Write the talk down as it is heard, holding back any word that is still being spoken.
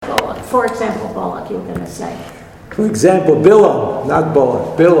for example, Balak, you were going to say. For example, Bilam, not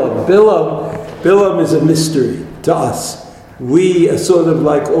Balak, Bilam. Bilam is a mystery to us. We are sort of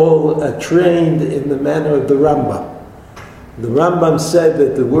like all trained in the manner of the Rambam. The Rambam said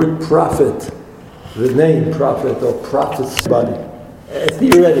that the word prophet, the name prophet or prophet's body,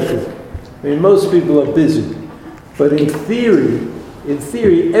 theoretically, I mean, most people are busy, but in theory,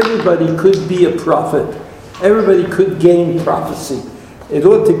 everybody could be a prophet. Everybody could gain prophecy. In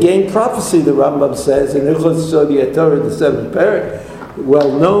order to gain prophecy, the Rambam says, in Hilchos Sodi Torah, the 7th parak,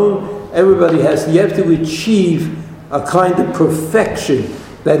 well known, you have to achieve a kind of perfection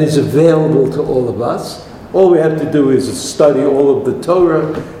that is available to all of us. All we have to do is study all of the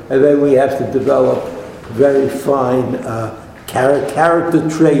Torah, and then we have to develop very fine character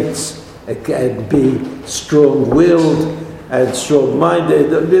traits, and be strong-willed and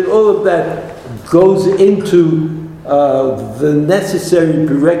strong-minded. All of that goes into the necessary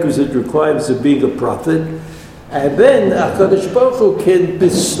prerequisite requirements of being a prophet. And then HaKadosh Baruch Hu can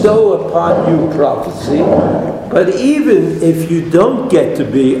bestow upon you prophecy. But even if you don't get to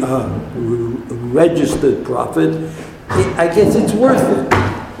be a registered prophet, I guess it's worth it.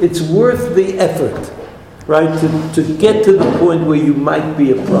 It's worth the effort, right, to get to the point where you might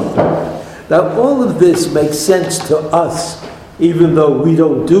be a prophet. Now, all of this makes sense to us, even though we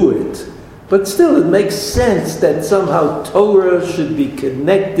don't do it. But still, it makes sense that somehow Torah should be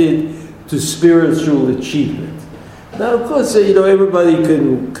connected to spiritual achievement. Now, of course, everybody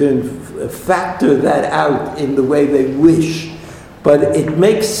can factor that out in the way they wish, but it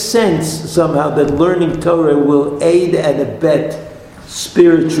makes sense somehow that learning Torah will aid and abet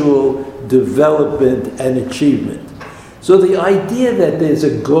spiritual development and achievement. So the idea that there's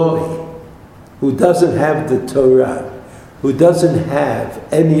a goy who doesn't have the Torah, who doesn't have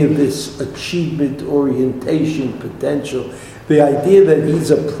any of this achievement, orientation, potential, the idea that he's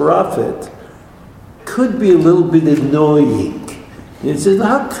a prophet could be a little bit annoying. He says,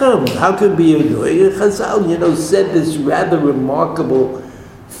 how come? How could it be annoying? Chazal, said this rather remarkable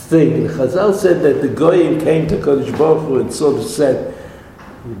thing. Chazal said that the Goyim came to Kodesh Baruch Hu and sort of said,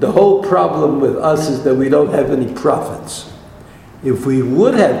 the whole problem with us is that we don't have any prophets. If we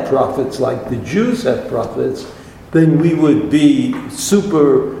would have prophets like the Jews have prophets, then we would be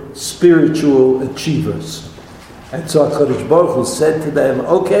super spiritual achievers. And so HaKadosh Baruch Hu said to them,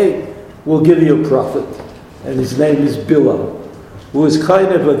 okay, we'll give you a prophet. And his name is Bilam, who was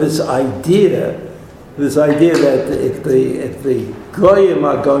kind of this idea that if the Goyim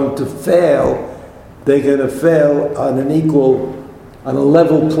are going to fail, they're going to fail on a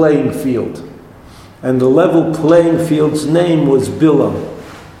level playing field. And the level playing field's name was Bilam.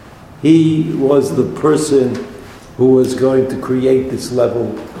 He was the person who was going to create this level.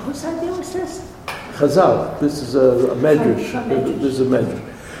 Whose idea was this? Chazal. This is a medrash. This is a medrash.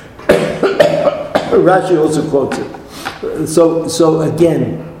 Rashi also quotes it. So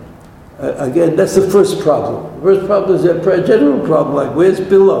again, that's the first problem. The first problem is a general problem, like where's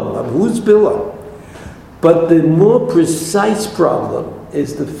Bilam? Who's Bilam? But the more precise problem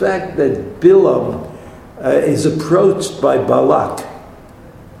is the fact that Bilam is approached by Balak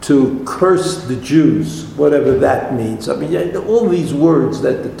to curse the Jews, whatever that means. I mean, all these words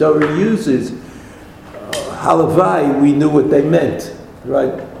that the Torah uses, halavai, we knew what they meant,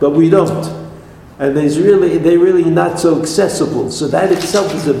 right? But we don't. And they're really not so accessible. So that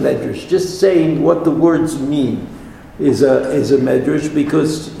itself is a medrash. Just saying what the words mean is a medrash,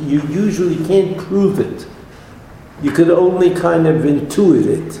 because you usually can't prove it. You could only kind of intuit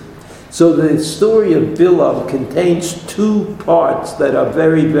it. So the story of Bilam contains two parts that are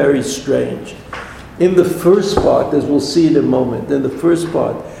very, very strange. In the first part, as we'll see in a moment, in the first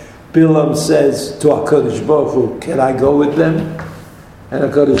part, Bilam says to HaKadosh Baruch Hu, can I go with them? And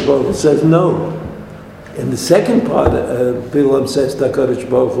HaKadosh Baruch Hu says no. In the second part, Bilam says to HaKadosh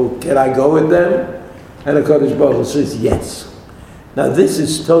Baruch Hu, can I go with them? And HaKadosh Baruch Hu says yes. Now this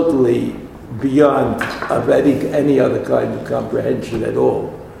is totally beyond of any other kind of comprehension at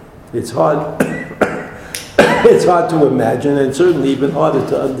all. It's hard it's hard to imagine, and certainly even harder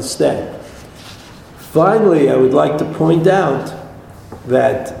to understand. Finally, I would like to point out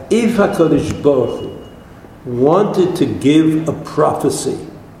that if HaKadosh Baruch Hu wanted to give a prophecy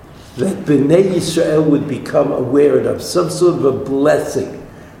that Bnei Yisrael would become aware of, some sort of a blessing,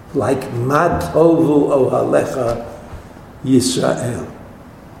 like Ma Tovu Ohalecha Yisrael.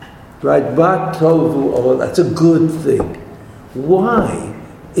 Right? Ma Tovu Ohalecha, that's a good thing. Why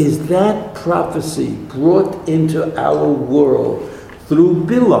is that prophecy brought into our world through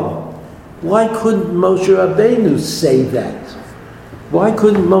Bilam? Why couldn't Moshe Rabbeinu say that? Why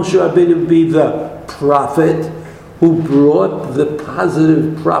couldn't Moshe Rabbeinu be the prophet who brought the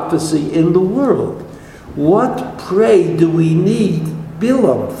positive prophecy in the world. What, pray, do we need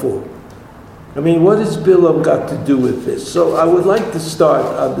Bilam for? I mean, what has Bilam got to do with this? So I would like to start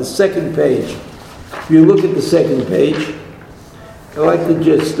on the second page. If you look at the second page, I'd like to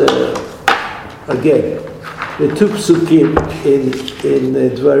just, again, the two psukim in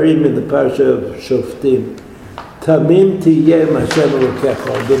Dvarim, in the Parsha of Shoftim, Tamim tiyem Hashem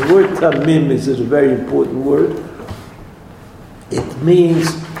Elokecha. The word tamim is a very important word. It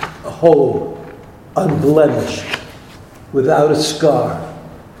means whole, unblemished, without a scar.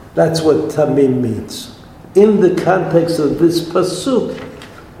 That's what tamim means. In the context of this pasuk,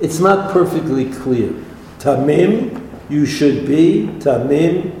 it's not perfectly clear. Tamim, you should be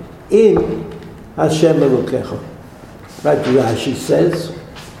tamim in Hashem Elokecha. Right, Rashi says,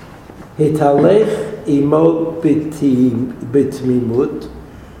 Hitalech imo bitmimut.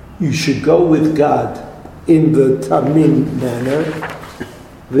 You should go with God in the tamim manner.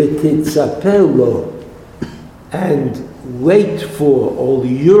 V'titzaper lo, and wait for or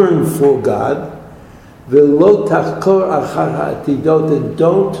yearn for God. V'lo tachkor achar ha'atidot, and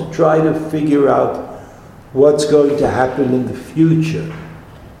don't try to figure out what's going to happen in the future.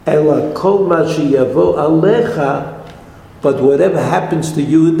 Ela kol ma sheyavo alecha, but whatever happens to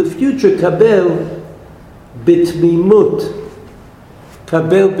you in the future, kabel bitmimut.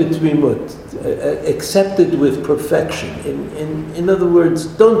 Kabel bitmimut. Accept it with perfection. In other words,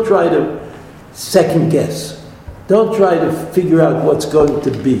 don't try to second guess. Don't try to figure out what's going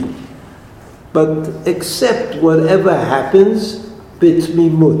to be. But accept whatever happens,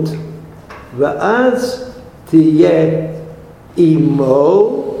 bitmimut. Va'az tiyeh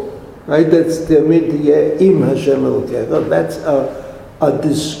imo, right? That's tamid tiyeh im Hashem Elokecha. That's a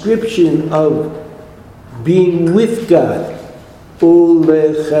description of being with God,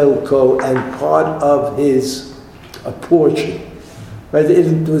 ulechelko, and part of his portion. Right?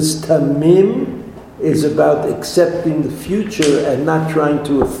 It was tamim, is about accepting the future and not trying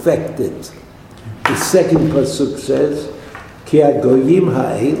to affect it. The second pasuk says, Ki hagoyim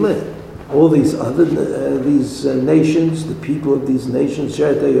ha'ele, all these other nations, the people of these nations,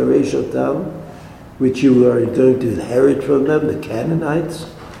 Sherta Yoresh Otam, which you are going to inherit from them, the Canaanites,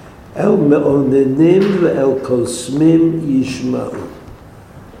 El me'onenim ve'el kosmim yishma'u.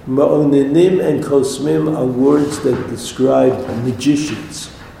 Ma'onenim and kosmim are words that describe magicians.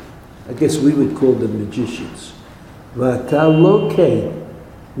 I guess we would call them magicians. V'ata lo kein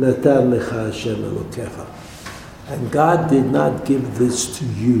natan lecha Hashem Elokecha. And God did not give this to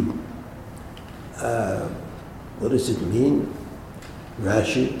you. What does it mean?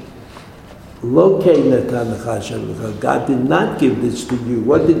 Rashi. Lo kein natan lecha Hashem Elokecha. God did not give this to you.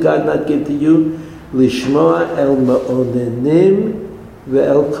 What did God not give to you? Lishmoa el ma'onenim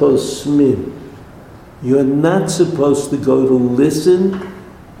ve'el kosmim. You're not supposed to go to listen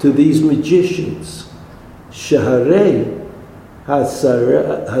to these magicians. Shaharei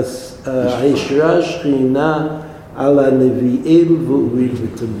ha'ishra shchina ala nevi'im v'urim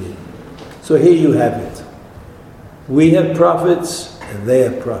v'tumim. So here you have it. We have prophets and they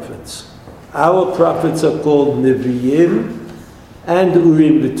have prophets. Our prophets are called nevi'im and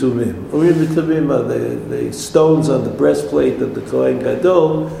urim v'tumim. Urim v'tumim are the stones on the breastplate of the Kohen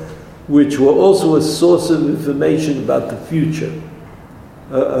Gadol, which were also a source of information about the future.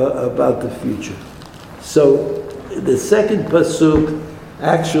 So the second pasuk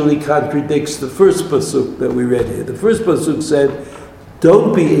actually contradicts the first pasuk that we read here. The first pasuk said,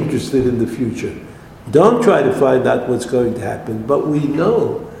 don't be interested in the future. Don't try to find out what's going to happen. But we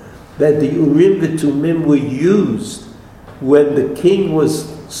know that the Urim v'Tumim were used when the king was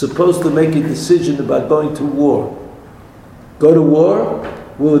supposed to make a decision about going to war. Go to war?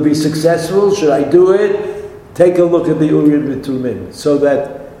 Will it be successful? Should I do it? Take a look at the Urim v'Tumim, so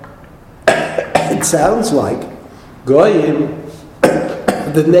that it sounds like Goyim,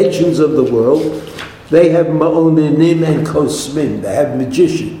 the nations of the world, they have ma'onenim and kosmim, they have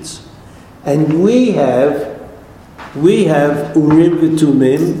magicians. And we have Urim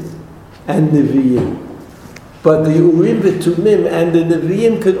v'Tumim and Nevi'im. But the Urim v'Tumim and the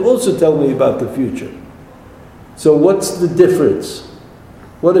Nevi'im can also tell me about the future. So what's the difference?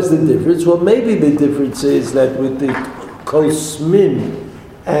 What is the difference? Well, maybe the difference is that with the kosmim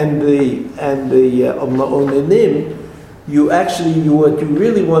and the ma'onenim, what you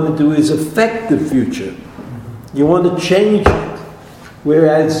really want to do is affect the future. You want to change it.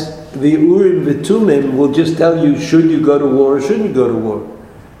 Whereas the Urim v'Tumim will just tell you, should you go to war or shouldn't you go to war?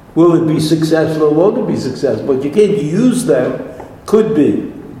 Will it be successful or won't it be successful? But you can't use them. Could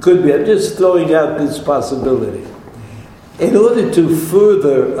be. I'm just throwing out this possibility. In order to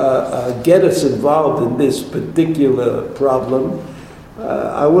further get us involved in this particular problem,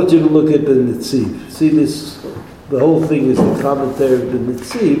 I want you to look at the Netziv. See this, the whole thing is the commentary of the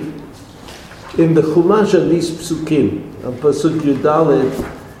Netziv. In the Chumash on these psukim, on Pasuk Yudalet,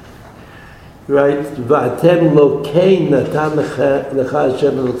 right? V'atem lokein natan lecha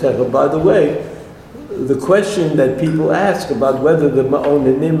Hashem elokecha. By the way, the question that people ask about whether the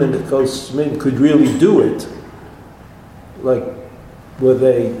Ma'onanim and the Kosmin could really do it, like, were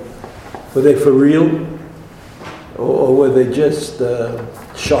they for real, or were they just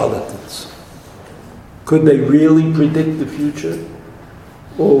charlatans? Could they really predict the future,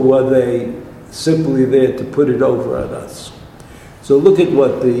 or were they simply there to put it over on us? So look at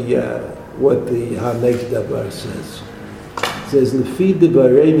what the Hanek Davar says. It says, "Lefi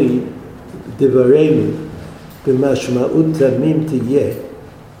devarenu b'mashma'ut tamim tiyeh."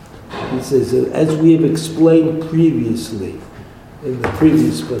 He says, as we have explained previously in the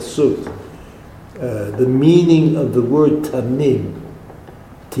previous pasuk, the meaning of the word tamim,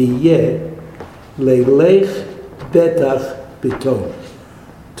 tiyeh, leilech betach biton,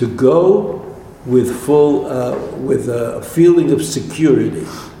 to go with full, with a feeling of security.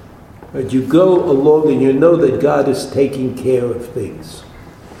 But you go along and you know that God is taking care of things.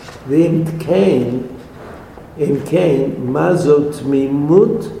 V'im kain, mazot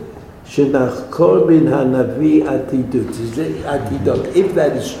mimut shenachkor bin hanavi atidut. If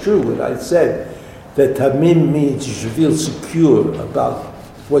that is true, what I said, that tamim means you should feel secure about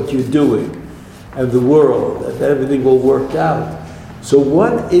what you're doing and the world, and everything will work out. So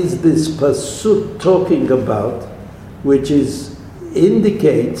what is this pasuk talking about, which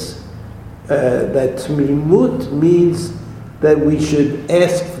indicates that tmimut means that we should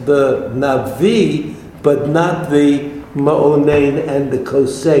ask the Navi, but not the Ma'onein and the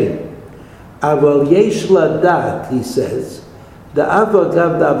Kosein. Aval yesh ladat, he says, the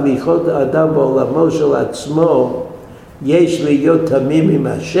avagav davlichot adam ba'olamo shel atzmo yesh liyot tamim im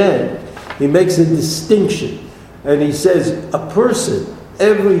Hashem. He makes a distinction, and he says a person,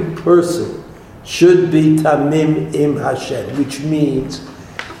 every person, should be tamim im Hashem, which means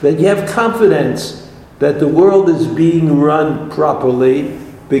that you have confidence that the world is being run properly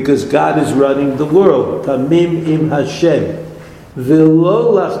because God is running the world. Tamim im Hashem.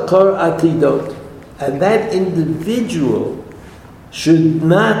 V'lo lachkor atidot. And that individual should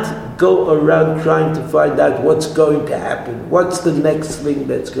not go around trying to find out what's going to happen. What's the next thing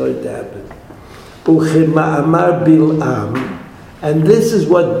that's going to happen? Uchema'amar Bil'am. And this is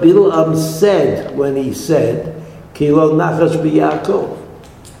what Bil'am said when he said, Ki lo nachash b'Yaakov,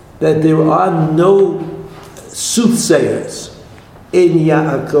 that there are no soothsayers in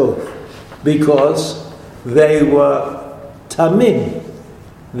Yaakov, because they were tamim.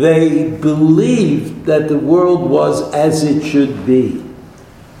 They believed that the world was as it should be.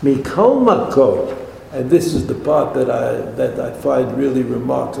 Mikol makom, and this is the part that I find really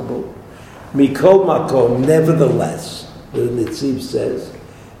remarkable. Mikol makom, nevertheless, the Netziv says,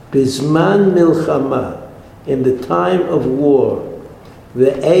 Bizman milchama, in the time of war,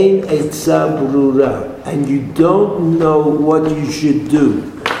 Ve'ein etza brura, and you don't know what you should do.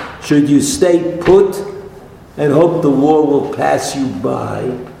 Should you stay put and hope the war will pass you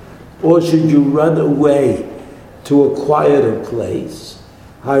by, or should you run away to a quieter place?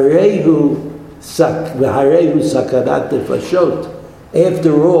 Harehu sakanat nefashot.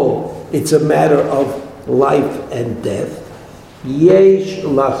 After all, it's a matter of life and death. Yesh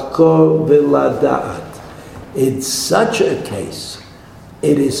lachkor v'lada'at. In such a case,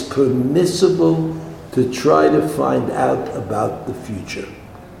 it is permissible to try to find out about the future.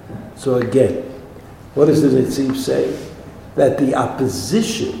 So again, what does the Netziv say? That the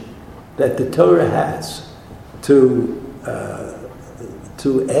opposition that the Torah has to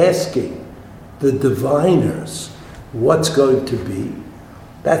asking the diviners what's going to be,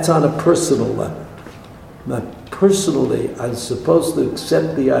 that's on a personal level. Now, personally, I'm supposed to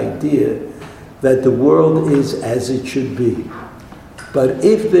accept the idea that the world is as it should be. But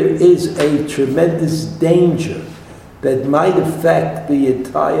if there is a tremendous danger that might affect the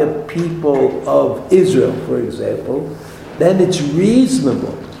entire people of Israel, for example, then it's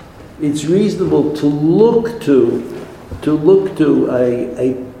reasonable. It's reasonable to look to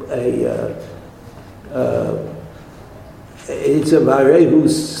it's a Marehu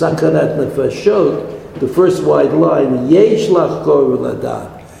Sakanat Nefashot, the first white line, Yesh Lachkor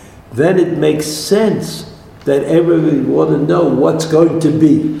V'Ladat. Then it makes sense that everybody want to know what's going to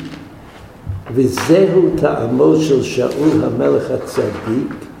be. V'zehu ta'amo shel Shaul HaMelech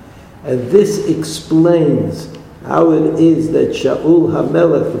HaTzadik, and this explains how it is that Shaul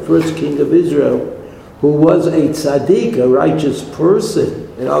HaMelech, the first king of Israel, who was a tzaddik, a righteous person.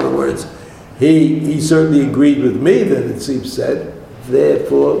 In other words, he certainly agreed with me, that it seems said.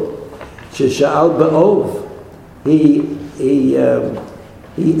 Therefore, shesha'al ba'ov, he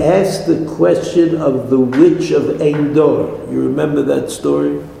asked the question of the witch of Endor. You remember that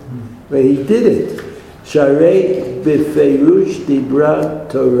story? Where he did it. Sharei b'feirush dibra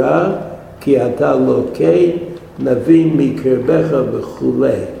Torah ki ata lokei navim mikerbecha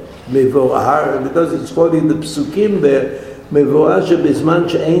v'chulei. Mevo'ar, because it's quoting the psukim there, mevo'ar shebizman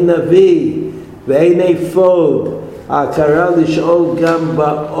she'ein navi ve'ein efod akara lish'ol gam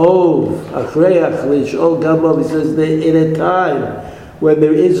ba'ov achreach lish'ol gam ba'ov. He says that in a time when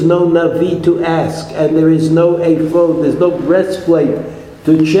there is no navi to ask and there is no ephod, there's no breastplate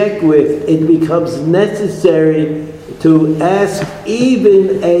to check with, it becomes necessary to ask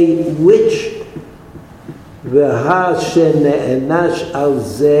even a witch. And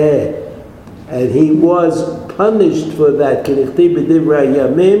he was punished for that.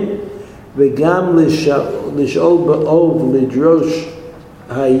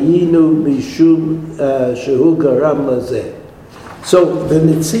 So the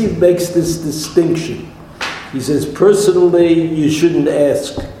Netziv makes this distinction. He says, personally, you shouldn't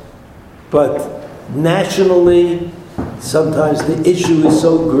ask, but nationally, sometimes the issue is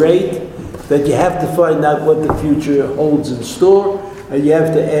so great that you have to find out what the future holds in store, and you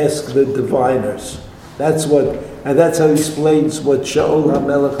have to ask the diviners. That's how he explains what Shaul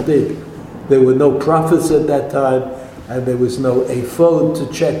HaMelech did. There were no prophets at that time, and there was no ephod to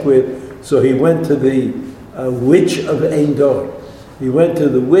check with, so he went to the witch of Endor. He went to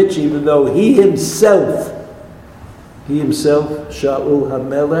the witch, even though he himself, Shaul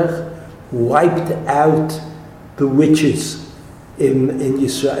HaMelech, wiped out the witches in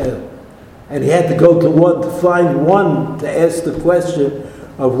Yisrael. And he had to go to find one to ask the question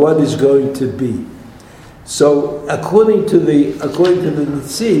of what is going to be. So according to the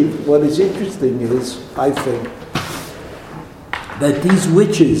Netziv, what is interesting is, I think, that these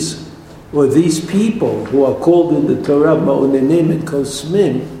witches, or these people who are called in the Torah Ma'onenim and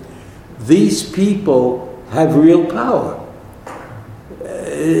Kosmim, these people have real power.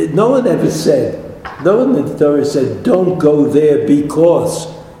 No one in the Torah said, don't go there because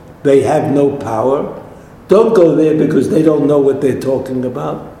they have no power. Don't go there because they don't know what they're talking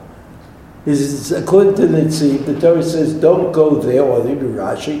about. According to Netziv, the Torah says, don't go there, or even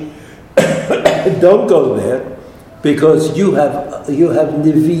Rashi, don't go there because you have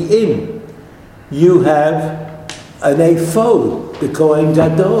Nevi'im. You have an ephod, the Kohen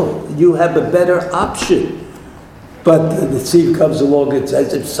Gadol. You have a better option. But the Netziv comes along and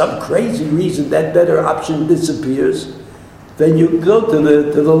says, if some crazy reason that better option disappears, then you go to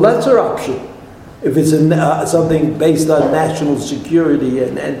the lesser option, if it's something based on national security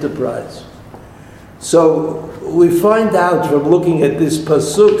and enterprise. So we find out from looking at this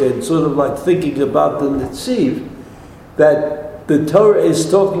pasuk and sort of like thinking about the Netziv, that the Torah is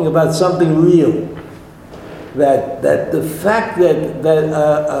talking about something real. That the fact that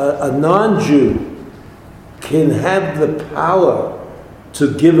a non-Jew can have the power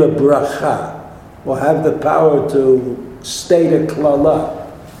to give a bracha, or have the power to state a klala,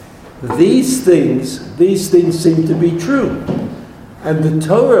 these things seem to be true. And the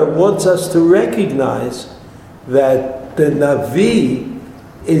Torah wants us to recognize that the Navi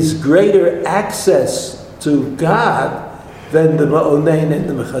is greater access to God than the Ma'onein and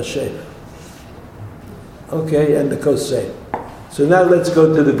the Mechashev. Okay, and the Kosei. So now let's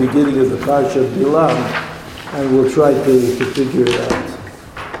go to the beginning of the Parsha of Bilam, and we'll try to figure it out.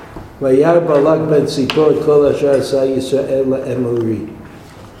 Vayar Balak ben Tzipor et kol asher asa Yisrael la'emori.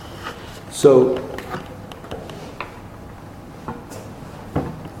 So,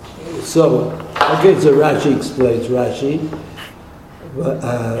 okay, so Rashi explains.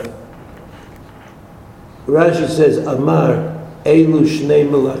 Rashi says, Amar, Elu Shnei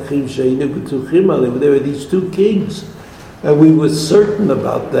Melachim Sheinu B'tuchim Alim. There were these two kings, and we were certain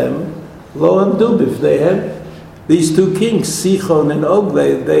about them. Lo Amdu B'fneihem. These two kings, Sichon and Og,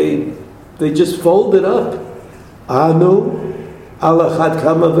 they just folded up. Anu, Alachat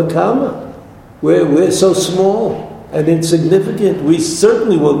Kama V'Kama. We're so small and insignificant. We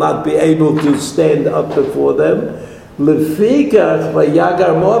certainly will not be able to stand up before them. Lefikach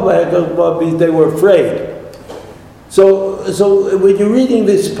Vayagar Moab, they were afraid. So when you're reading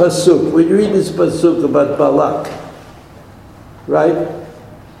this pasuk about Balak, right?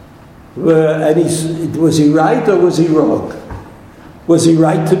 And was he right or was he wrong? Was he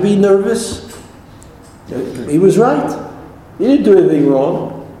right to be nervous? He was right. He didn't do anything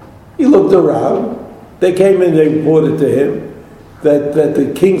wrong. He looked around. They came and they reported to him. that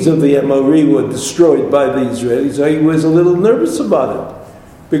the kings of the Amori were destroyed by the Israelis, so he was a little nervous about it.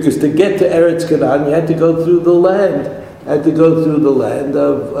 Because to get to Eretz Canaan, you had to go through the land,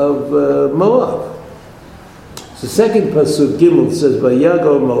 of Moab. The second pasuk Gimel says,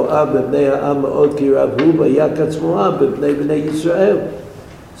 "Vayago Moab b'nei ha'am ma'od ki rabhu, vayakatz Moab b'nei Yisrael."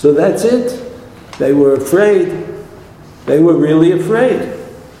 So that's it. They were afraid. They were really afraid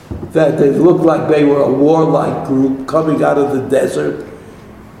that they looked like they were a warlike group coming out of the desert,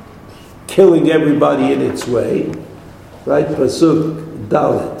 killing everybody in its way. Right? Pasuk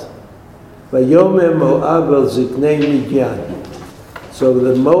Dalet. Vayomer Moab el ziknei Midyan. So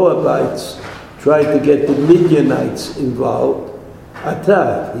the Moabites tried to get the Midianites involved.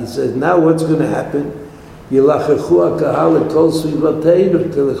 Atah, he says, now what's going to happen? Yilachechu ha'kahal kol svivateinu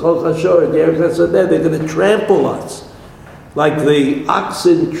telechol chashor derech hasadeh. They're going to trample us, like the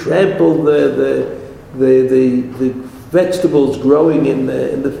oxen trample the vegetables growing in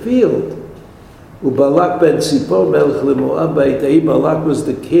the field. Ubalak ben Sipor melech leMoab ba'itei. Balak was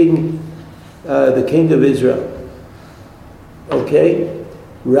the king of Israel. Okay.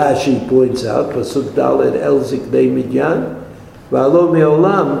 Rashi points out, Pasuk Dalet El Ziknei Midyan, V'alo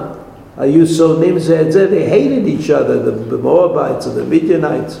me'olam, Ayu sonim zeh et zeh, they hated each other, the Moabites and the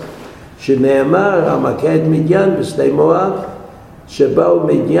Midianites. Shene'amar, Hamaked Midyan, B'snei Moab, Sheba'u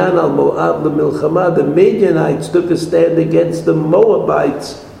Midyan al Moab le'milchama, the Midianites took a stand against the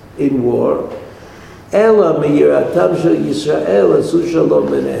Moabites in war. Ela me'yiratam shel Yisrael, asu shalom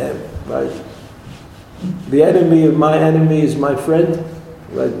b'nehem. Right? The enemy of my enemy is my friend.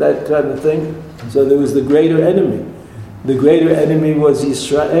 Like that kind of thing. So there was the greater enemy. The greater enemy was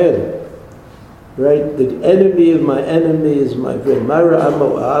Israel. Right? The enemy of my enemy is my friend. Mara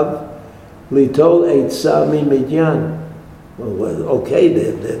Moab, Litol Eitzami Midyan. Well, okay,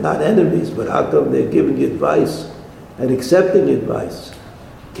 they're not enemies, but how come they're giving advice and accepting advice?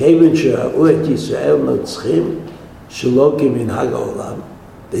 Kevin Sha'u et Yisrael Notzchim Shalokim in Haga'olam.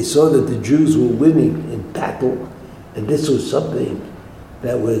 They saw that the Jews were winning in battle, and this was something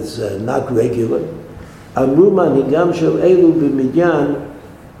that was not regular. Amru manhigam shel elu b'midyan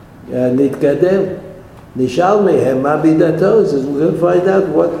nitgadel. Nishal mehem ma bidato. Says we're going to find out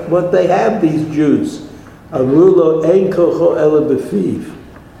what they have, these Jews. Amru lo ein kocho ela b'fiv.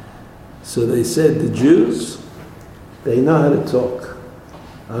 So they said the Jews, they know how to talk.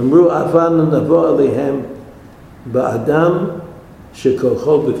 Amru afanu navo alehem ba'adam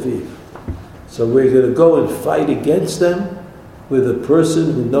shekocho b'fiv. So we're going to go and fight against them with a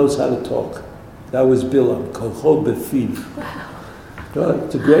person who knows how to talk. That was Bilam, Kolcho Befiv. Right?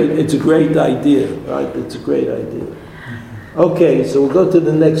 It's a great idea, right? It's a great idea. Okay, so we'll go to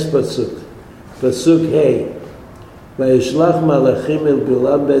the next pasuk. Pasuk Hey. Vayishlach malachim el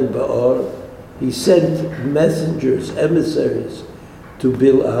Bilam ben Ba'or. He sent messengers, emissaries, to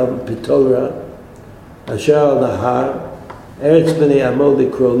Bilam, Pitorah, Asher al Nahar, Eretz b'nei Amor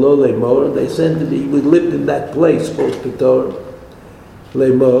likro lo lemor. They sent him, he lived in that place called Pitorah.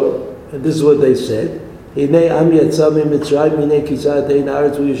 Lemor, and this is what they said. So they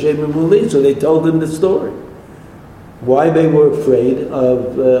told him the story. Why they were afraid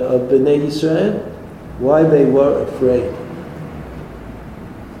of Bnei Israel. Why they were afraid.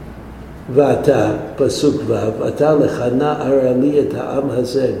 V'ata, pasuk vav, ata lechana arali et ha'am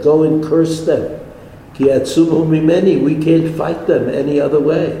hazeh. Go and curse them. Ki atzumu mimeni. We can't fight them any other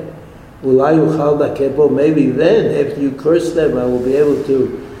way. Maybe then, after you curse them, I will be able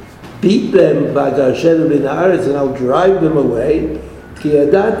to beat them, and I'll drive them away.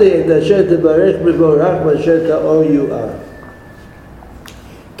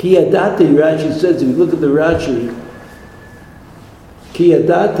 Rashi says, if you look at the Rashi, Ki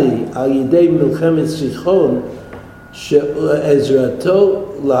yadati al yidei milchemet sichon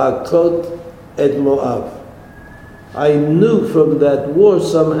she'ezrato la'akot et Moab. I knew from that war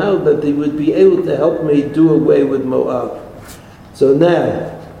somehow that they would be able to help me do away with Moab. So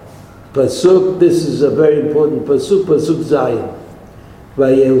now, pasuk, this is a very important pasuk, pasuk Zayin.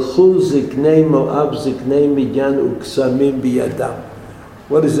 Vayelchu ziknei Moab ziknei Midyan uksamim biyadam.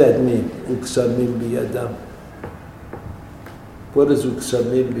 What does that mean, uksamim biyadam? What is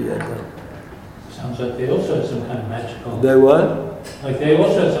uksamim biyadam? Sounds like they also had some kind of magical... They what? Like they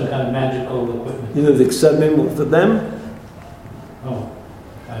also had some kind of magical equipment. You know the ksamim for them? Oh,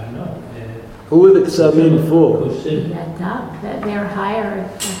 I don't know. Who were the ksamim for? They're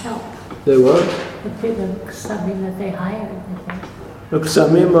hired to help. They what? Something that they hired. The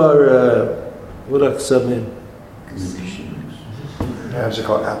ksamim are, what are ksamim?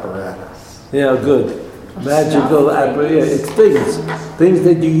 Magical apparatus. Yeah, good. Magical apparatus. It's things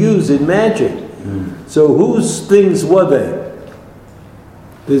that you use in magic. So whose things were they?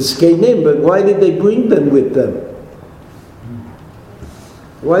 the Zkenim, but why did they bring them with them?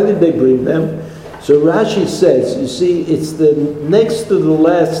 Why did they bring them? So Rashi says, you see, it's the next to the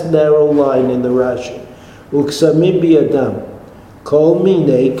last narrow line in the Rashi. Uksamim biyadam. Kol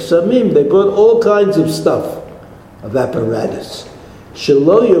minei ksamim. They brought all kinds of stuff, of apparatus.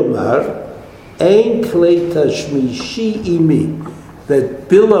 Shelo yomar, ein klei tashmishi imi. That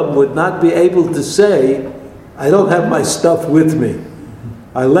Bilam would not be able to say, I don't have my stuff with me.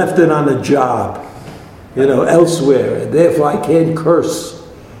 I left it on a job, elsewhere, and therefore I can't curse.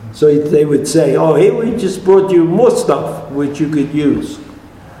 So they would say, oh, here we just brought you more stuff which you could use.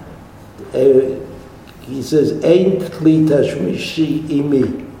 He says, Ein kli tashmishi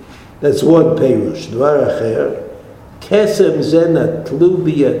imi. That's one perush. Dvar acher. Kesem zena tlu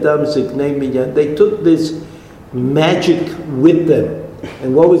biyadam ziknei minyan. They took this magic with them.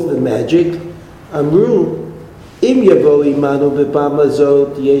 And what was the magic? Amru, im yavo imanu b'pam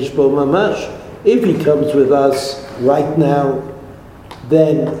hazot yesh bo mamash. If he comes with us right now,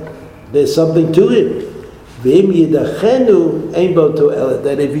 then there's something to it. That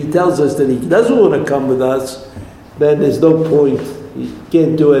if he tells us that he doesn't want to come with us, then there's no point. He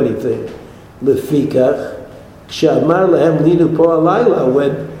can't do anything. When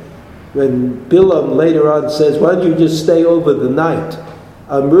Bilam later on says, why don't you just stay over the night?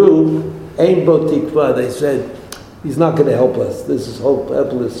 Amru, ein bo tikva. They said, he's not going to help us. This is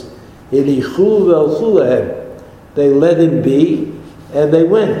helpless. They let him be, and they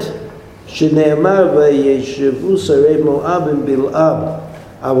went. Shneimar vayeshevu sarei Moabim Bil'am.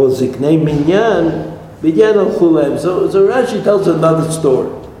 Avol ziknei minyan b'yan alchu lehem. So Rashi tells another story.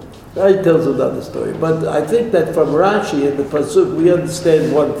 But I think that from Rashi in the pasuk we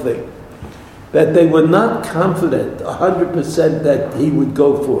understand one thing: that they were not confident 100% that he would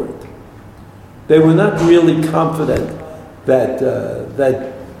go for it. They were not really confident that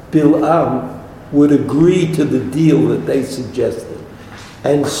that Bil'am would agree to the deal that they suggested.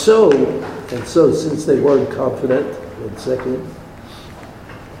 And so, since they weren't confident, one second.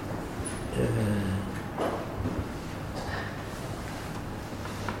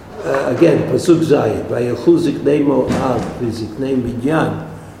 Again, Pasuk Zayin, Vayechu ziknei Moab v'ziknei Midyan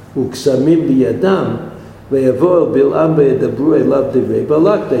u'ksamim biyadam v'yavo el Bil'am v'yadabru elav divrei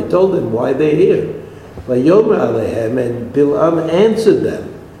Balak. They told him why they're here. Vayomer alehem, and Bil'am answered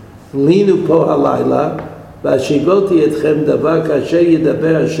them, Linu po halayla v'ashigoti etchem davar kasher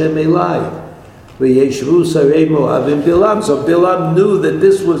yidaber Hashem elai v'yeshvu sarei Moabim Bil'am. So Bil'am knew that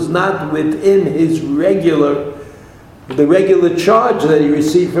this was not within his the regular charge that he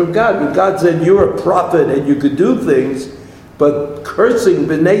received from God. But God said, you're a prophet and you could do things, but cursing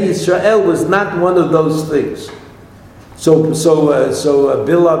Bnei Yisrael was not one of those things. So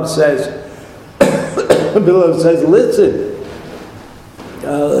Bilam says, listen,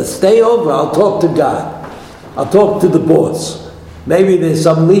 stay over, I'll talk to God. I'll talk to the boss. Maybe there's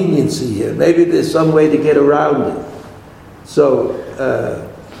some leniency here. Maybe there's some way to get around it. So,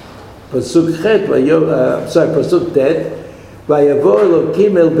 Pasuk Tet, Vayavo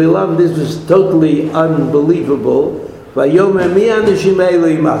Elokim el Bilam. This was totally unbelievable. Vayomer mi anashim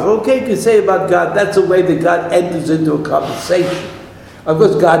ha'elu imach. Okay, you can say about God, that's a way that God enters into a conversation. Of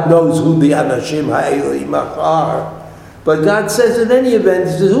course, God knows who the anashim ha'elu imach are. But God says in any event,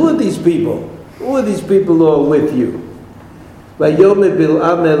 He says, who are these people? Who are these people who are with you? Vayomer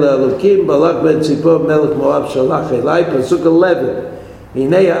Bil'am el Elokim, Balak ben Tzipor melech Moab shalach elai. Pasuk 11. So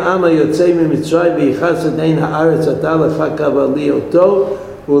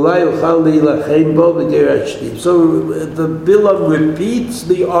the Bilam repeats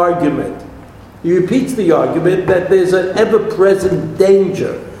the argument. He repeats the argument that there's an ever-present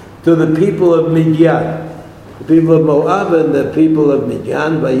danger to the people of Midian, the people of Moab and the people of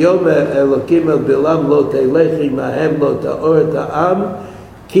Midian. Vayomer Elokim el Bilam lo telechi mahem lo ta'or ta'am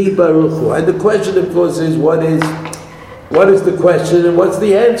ki baruchu. And the question, of course, is what is the question and what's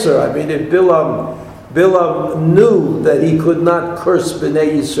the answer? I mean, if Bilam knew that he could not curse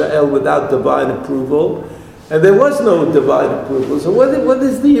Bnei Yisrael without divine approval, and there was no divine approval, so what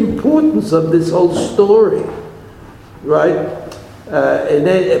is the importance of this whole story? Right? And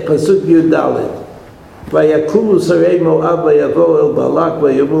then Pasuk Yudalit. Vayakumu sarei Moab vayavo el Balak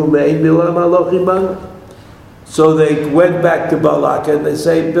vayamu me'ein Bilam haloch imanu. So they went back to Balak and they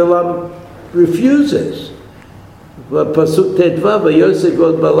say Bilam refuses. Pasuk Tetva vayosek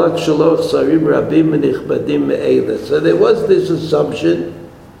od Balak shaloch sarim rabim v'nichbadim me'ela. So there was this assumption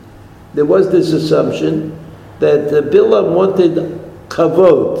that Bilam wanted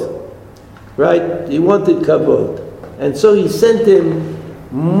kavod, right? He wanted kavod, and so he sent him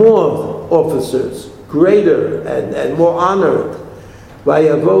more officers, greater and more honored.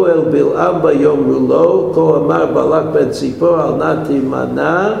 ויבואו אל בלעם ויאמרו לו, כה אמר בלק בן ציפור, אל נא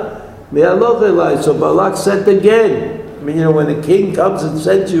תימנע מהלוך אלי. So Balak said again. I mean, when a king comes and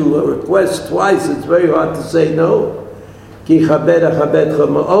sends you a request twice, it's very hard to say no. כי כבד אכבדך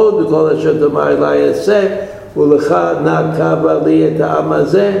מאוד, וכל אשר תאמר אלי אעשה, ולך נא קבע לי את העם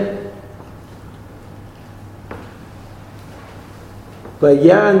הזה.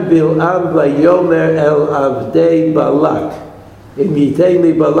 ויען בלעם ויאמר אל עבדי בלק, אם ייתן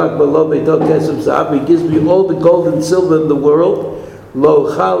לי בלק בלא ביתו כסף זהב, he gives me all the gold and silver in the world, לא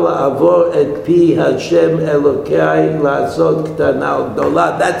אוכל לעבור את פי השם אלוקי לעשות קטנה או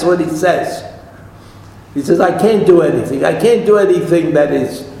גדולה. That's what he says. He says, I can't do anything. I can't do anything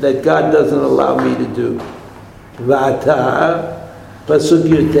that God doesn't allow me to do. ועתה, פסוק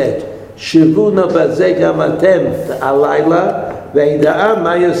י"ט, שבו נא בזה גם אתם הלילה, וידע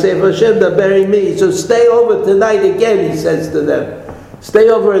מה יוסף השם דבר עמי. So stay over tonight again, he says to them. Stay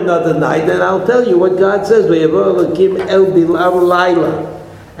over another night and I'll tell you what God says. ויבוא אלוקים אל בלעם לילה.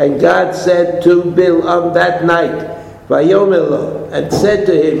 And God said to Balaam that night, ויאמר לו, and said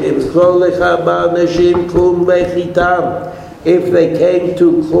to him, אם קרא לך באנשים קום לך איתם. If they came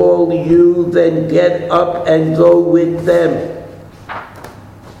to call you, then get up and go with them.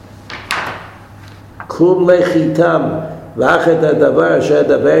 קום לך איתם. ואך את הדבר אשר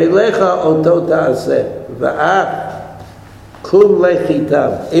אדבר אליך, אותו תעשה. ואך קום לך איתם.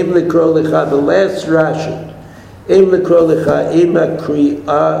 אם לקרוא לך, the last Rashi, אם לקרוא לך עם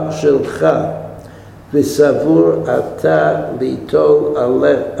הקריאה שלך, וסבור אתה ליטול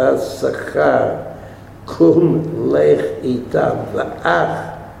עליך שכר, קום לך איתם. ואך,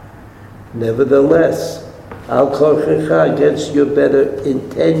 nevertheless, על כורחך, against your better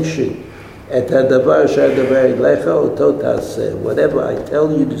intention, את הדבר שאדבר אליך, אותו תעשה. Whatever I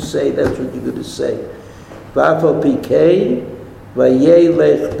tell you to say, that's what you're going to say. ואף על פי כן,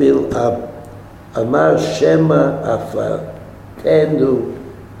 וילך בלעם. אמר שמא עפרתנו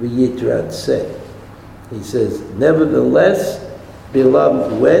ויתרצה. He says, nevertheless,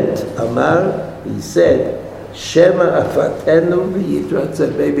 Balaam went, Amar, he said, Shema afatenu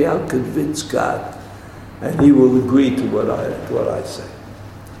v'yitratze, maybe I'll convince God, and he will agree to what I say.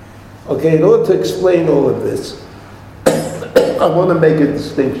 Okay, in order to explain all of this, I want to make a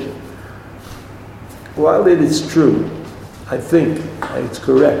distinction. While it is true, I think it's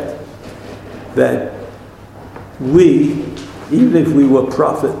correct, that we, even if we were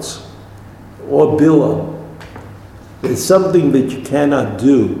prophets, or Balaam, there's something that you cannot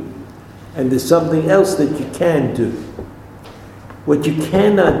do, and there's something else that you can do. What you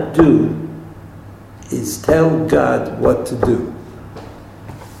cannot do is tell God what to do.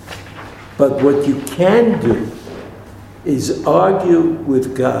 But what you can do is argue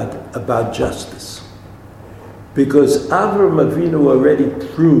with God about justice. Because Avraham Avinu already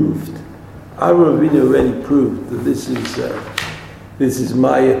proved that this is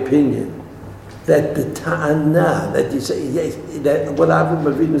my opinion, that the ta'ana, that you say, yes, that what Avraham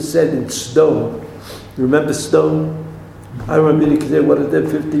Avinu said in stone, remember stone? Avraham Avinu said, what are there,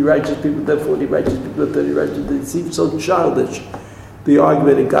 50 righteous people, there 40 righteous people, 30 righteous people? It seems so childish, the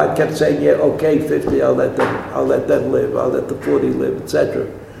argument, and God kept saying, yeah, okay, 50, I'll let them live, I'll let the 40 live, etc.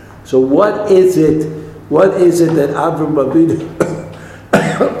 So what is it that Avraham Avinu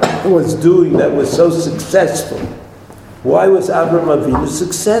was doing that was so successful? Why was Avraham Avinu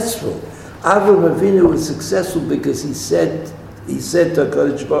successful? Avraham Avinu was successful because he said to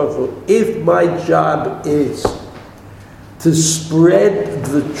HaKadosh Baruch Hu, if my job is to spread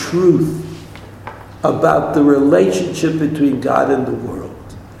the truth about the relationship between God and the world,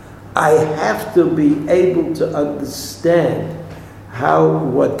 I have to be able to understand how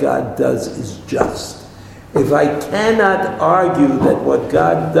what God does is just. If I cannot argue that what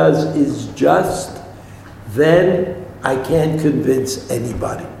God does is just, then I can't convince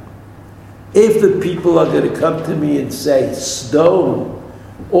anybody. If the people are going to come to me and say, stone,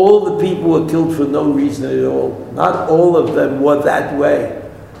 all the people were killed for no reason at all. Not all of them were that way.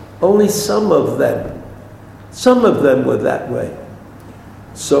 Only some of them were that way.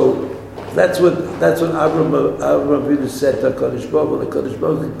 So that's what Avraham Avinu said to HaKadosh Baruch Hu. HaKadosh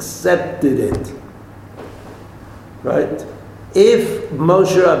Baruch Hu accepted it. Right? If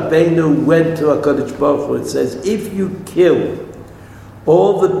Moshe Rabbeinu went to HaKadosh Baruch Hu and says, if you kill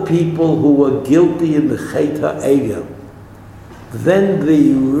all the people who were guilty in the Chet HaEgel, then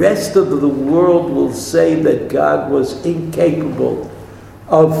the rest of the world will say that God was incapable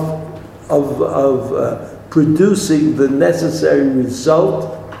of producing the necessary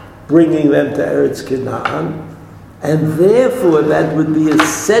result, bringing them to Eretz Canaan, and therefore that would be a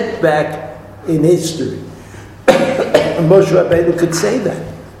setback in history. Moshe Rabbeinu could say that.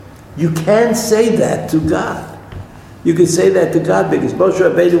 You can say that to God. You can say that to God because Moshe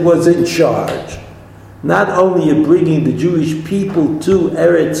Rabbeinu was in charge, not only of bringing the Jewish people to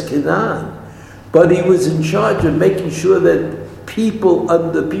Eretz Canaan, but he was in charge of making sure that people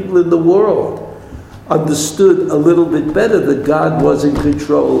in the world understood a little bit better that God was in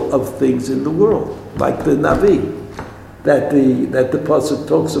control of things in the world, like the Navi that the Pasuk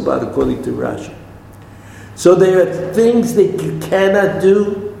talks about according to Rashi. So there are things that you cannot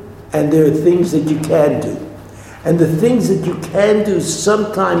do, and there are things that you can do. And the things that you can do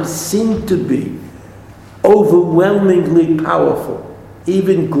sometimes seem to be overwhelmingly powerful,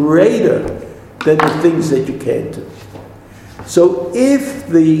 even greater than the things that you can't do. So if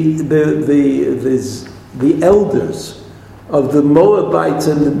the elders of the Moabites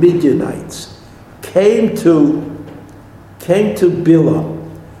and the Midianites came to Bilam,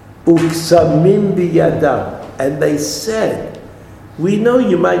 uksamim biyadam, and they said, we know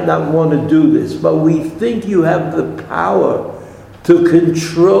you might not want to do this, but we think you have the power to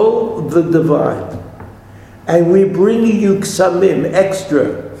control the divine. And we bring you ksamim,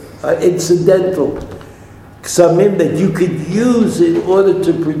 extra, incidental ksamim that you could use in order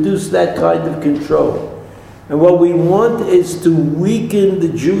to produce that kind of control. And what we want is to weaken the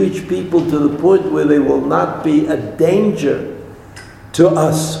Jewish people to the point where they will not be a danger to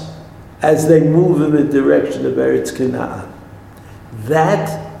us as they move in the direction of Eretz Canaan.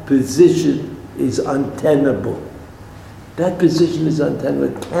 That position is untenable. That position is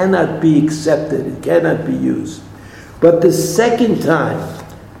untenable. It cannot be accepted. It cannot be used. But the second time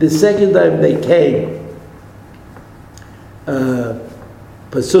they came,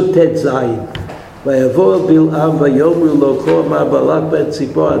 Pasuk Tet Zayin, Vayavo Bil'am Vayomru Lo Kol Ma Balak Ben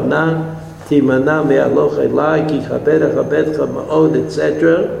Tzipor Adnan Timana Me'aloch Elai Ki Chabed Chabedcha Ma'od,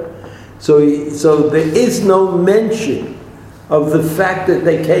 etc. So there is no mention of the fact that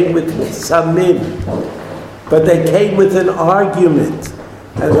they came with samim, but they came with an argument,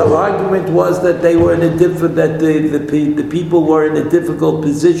 and the argument was that they were in a the people were in a difficult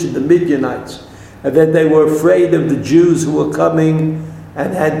position, the Midianites, and that they were afraid of the Jews who were coming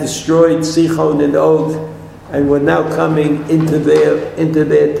and had destroyed Sichon and Og, and were now coming into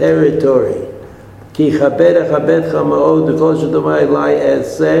their territory. Ki chabed chabedcha ma'od v'kol shedomai elai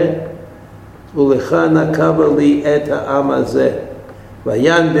eseh ולך נקבה לי את העם הזה.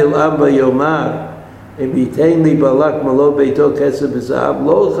 ויען בלעם ויאמר, אם ייתן לי בלק מלוא ביתו כסף וזהב,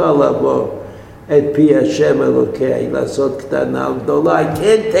 לא אוכל לבוא את פי השם אלוקי, לעשות קטנה וגדולה. I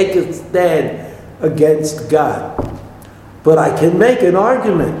can't take a stand against God. But I can make an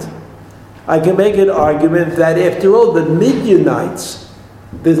argument. I can make an argument that after all, the Midianites,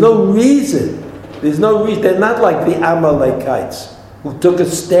 there's no reason, they're not like the Amalekites, who took a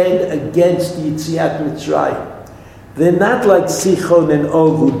stand against Yetziat Mitzrayim. They're not like Sichon and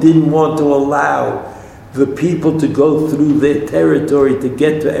Og, who didn't want to allow the people to go through their territory to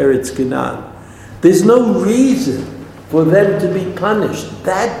get to Eretz Canaan. There's no reason for them to be punished.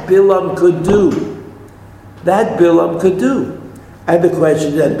 That Bilam could do. That Bilam could do. And the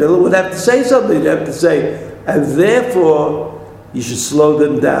question that Bilam would have to say something. He'd have to say, and therefore, you should slow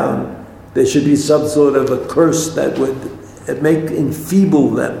them down. There should be some sort of a curse that would enfeeble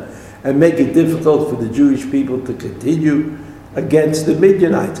them and make it difficult for the Jewish people to continue against the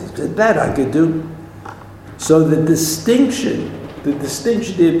Midianites. That I could do. So the distinction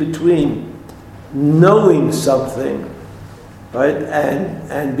there between knowing something, right,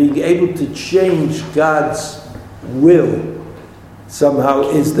 and being able to change God's will somehow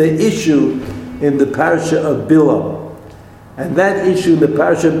is the issue in the parasha of Bilam. And that issue in the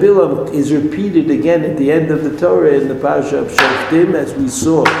parasha of Bilam is repeated again at the end of the Torah in the parasha of Shoftim, as we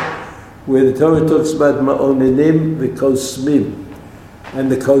saw, where the Torah talks about ma'onenim v'kosmim.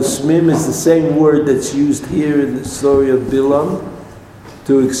 And the kosmim is the same word that's used here in the story of Bilam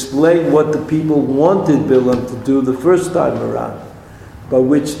to explain what the people wanted Bilam to do the first time around, but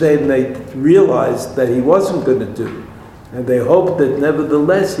which then they realized that he wasn't going to do. And they hoped that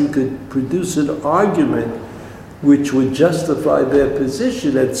nevertheless he could produce an argument which would justify their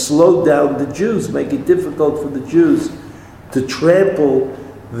position and slow down the Jews, make it difficult for the Jews to trample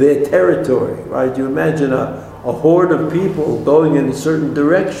their territory, right? You imagine a horde of people going in a certain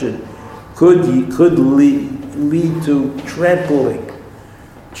direction could lead to trampling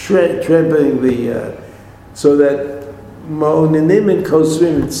the, so that Ma'onenim and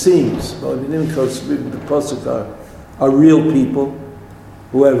Kosrim, it seems, Ma'onenim and Kosrim, the Pasuk are real people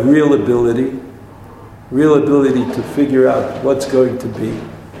who have real ability to figure out what's going to be.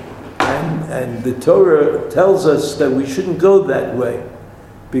 And the Torah tells us that we shouldn't go that way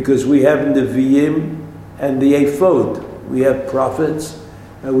because we have the Nevi'im and the Ephod. We have prophets,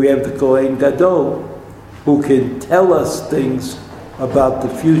 and we have the Kohen Gadol, who can tell us things about the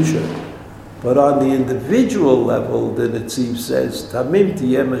future. But on the individual level, the Netziv says, Tamim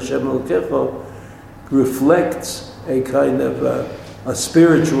tiyem Hashem Elokecho reflects a kind of a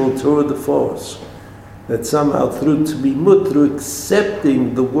spiritual tour de force. That somehow through Tmimut, through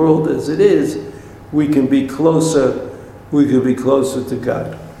accepting the world as it is, we can be closer to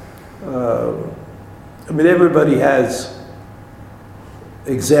God. Everybody has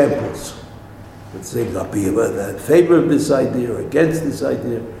examples. Let's say, I'll be in favor of this idea or against this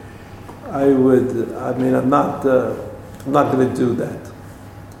idea. I'm not going to do that.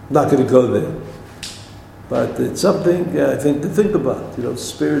 I'm not going to go there. But it's something, I think, to think about.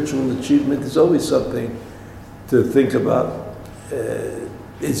 Spiritual achievement is always something to think about.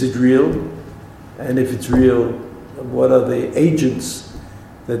 Is it real? And if it's real, what are the agents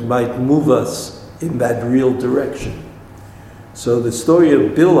that might move us in that real direction? So the story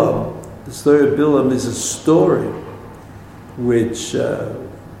of Bilam is a story which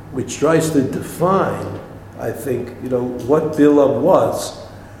tries to define, I think, what Bilam was,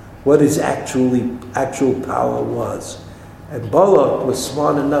 what his actual power was. And Balak was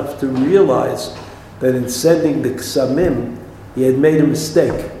smart enough to realize that in sending the Ksamim, he had made a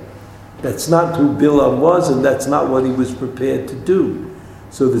mistake. That's not who Bilam was, and that's not what he was prepared to do.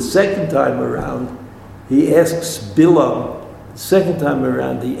 So the second time around, he asks Bilam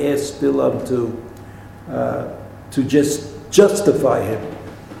to just justify him,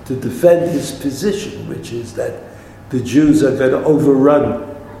 to defend his position, which is that the Jews are going to overrun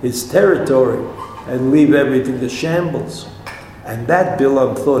his territory and leave everything to shambles. And that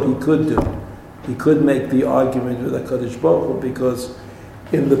Bilam thought he could do. He could make the argument with HaKadosh Baruch Hu, because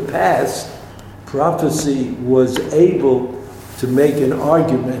in the past, prophecy was able to make an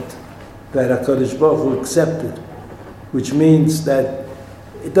argument that HaKadosh Baruch Hu accepted, which means that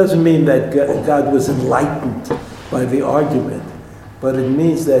it doesn't mean that God was enlightened by the argument, but it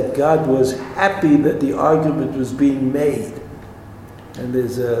means that God was happy that the argument was being made. And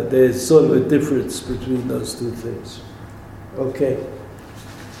there's sort of a difference between those two things. Okay.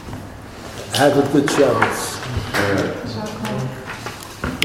 Have a good Shabbos.